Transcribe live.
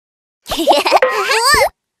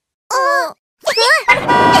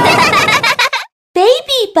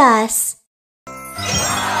Baby bus.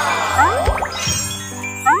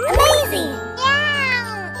 Amazing!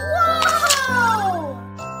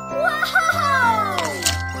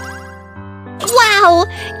 Wow!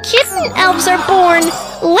 Kitten elves are born!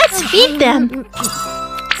 Let's feed them!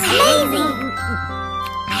 Amazing!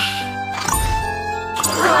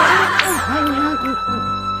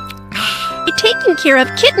 You're taking care of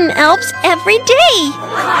kitten elves every day!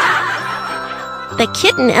 The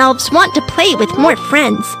kitten elves want to play with more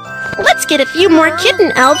friends. Let's get a few more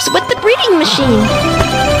kitten elves with the breeding machine.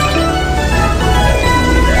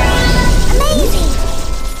 Amazing!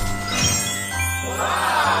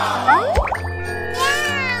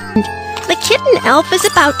 The kitten elf is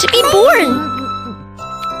about to be born.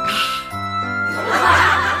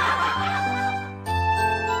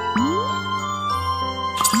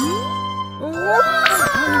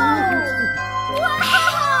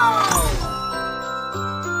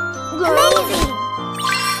 Amazing!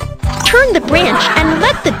 Turn the branch and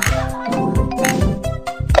let the...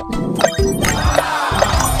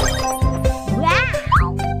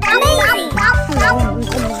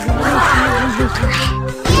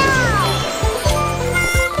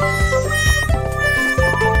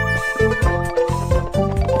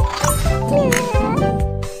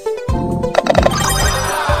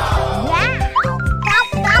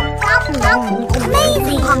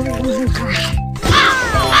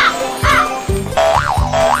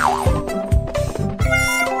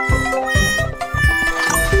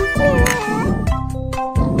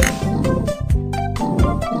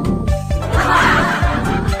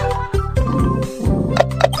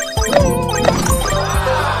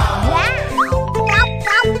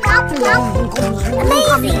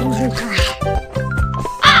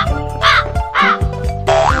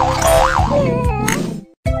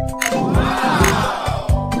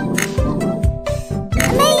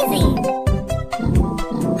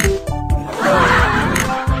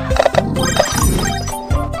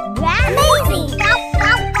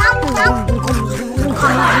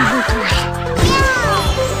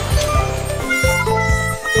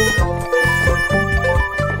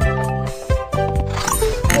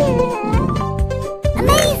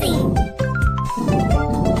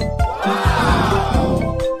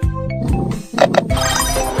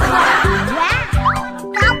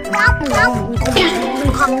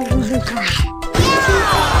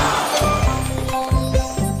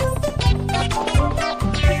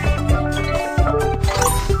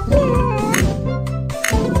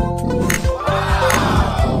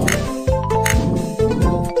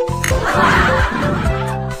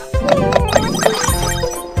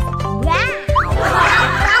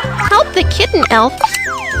 Help the kitten elf.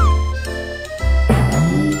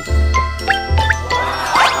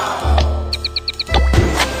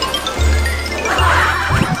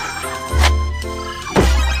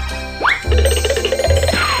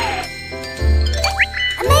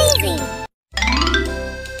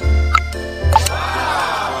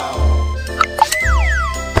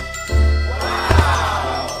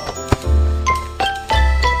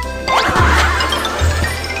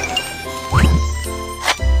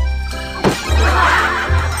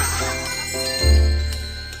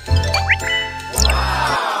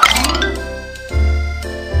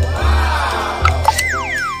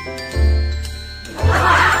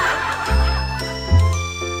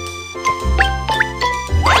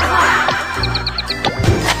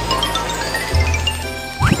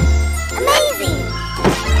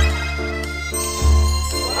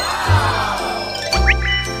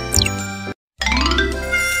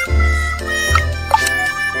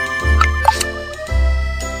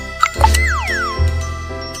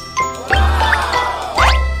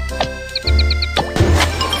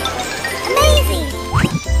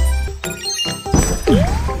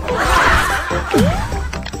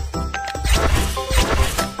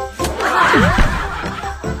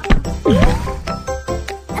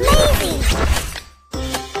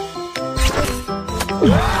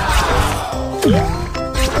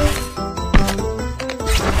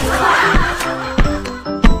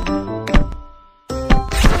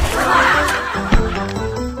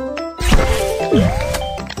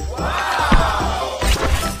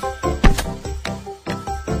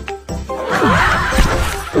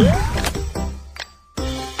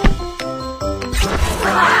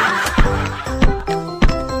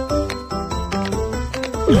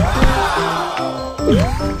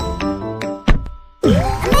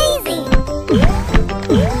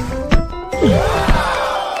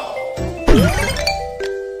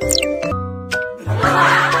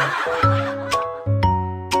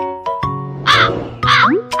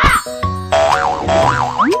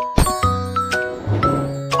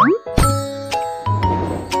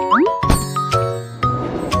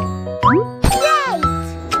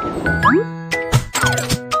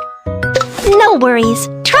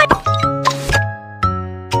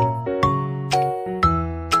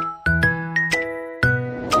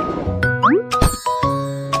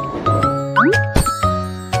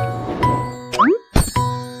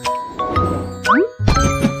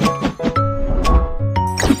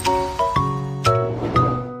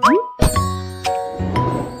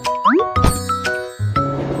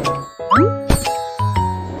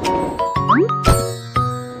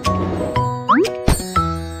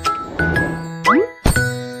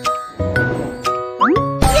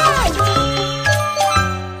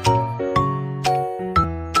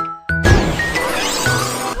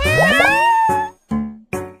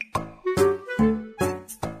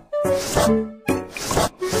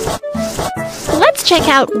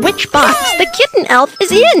 out which box the kitten elf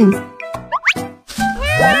is in.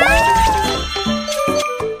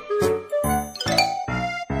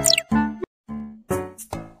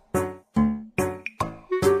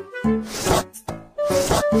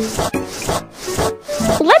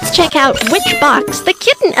 Let's check out which box the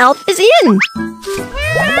kitten elf is in.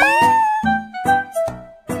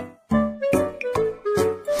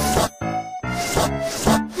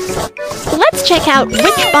 Let's check out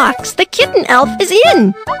which box the kitten elf is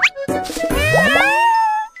in.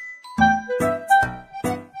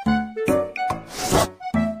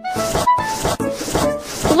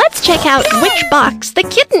 Let's check out which box the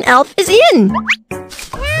kitten elf is in.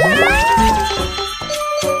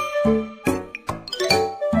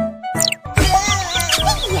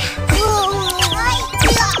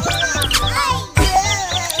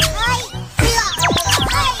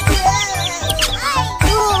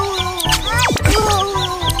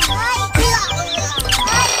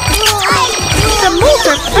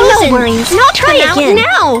 No worries, not try again.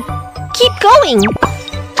 Now! Keep going!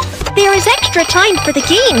 There is extra time for the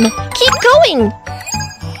game! Keep going!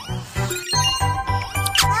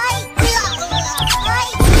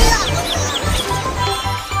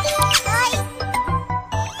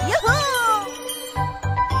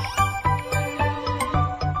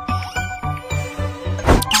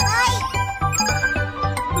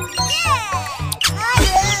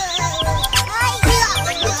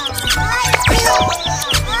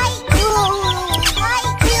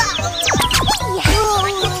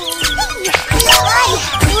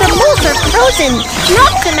 Frozen!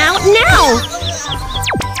 Knock them out now!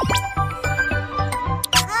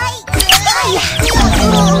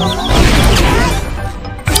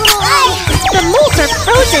 The moles are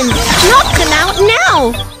frozen! Knock them out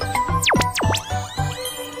now!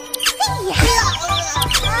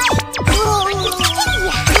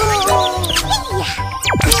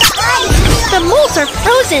 The moles are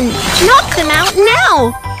frozen! Knock them out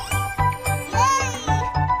now!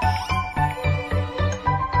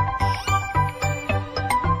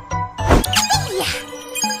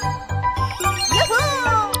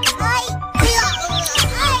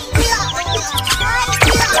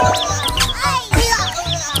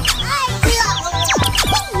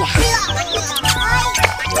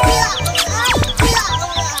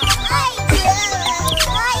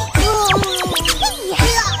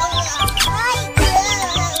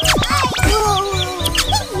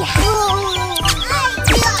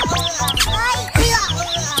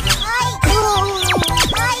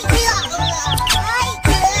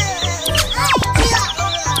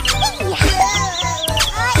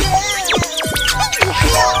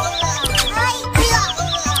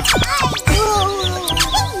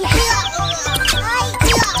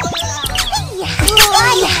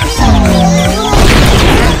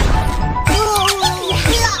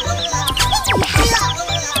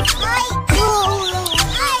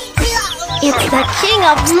 It's the king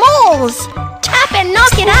of moles! Tap and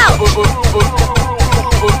knock it out!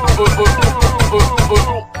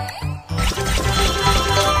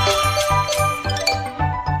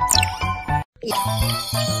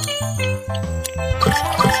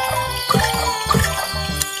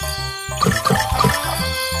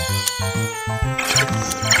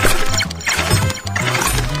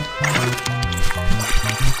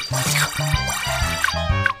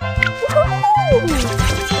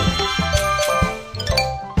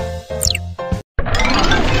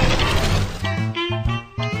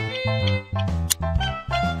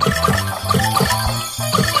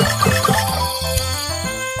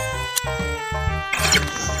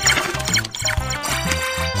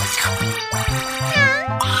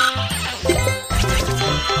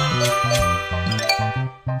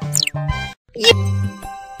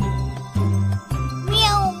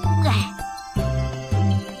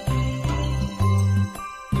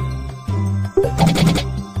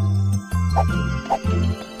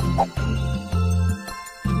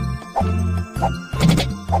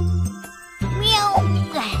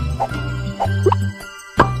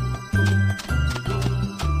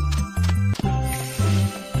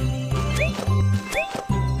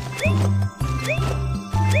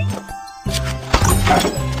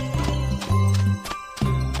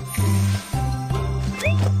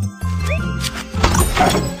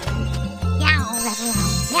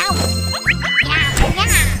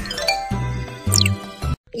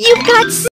 You've got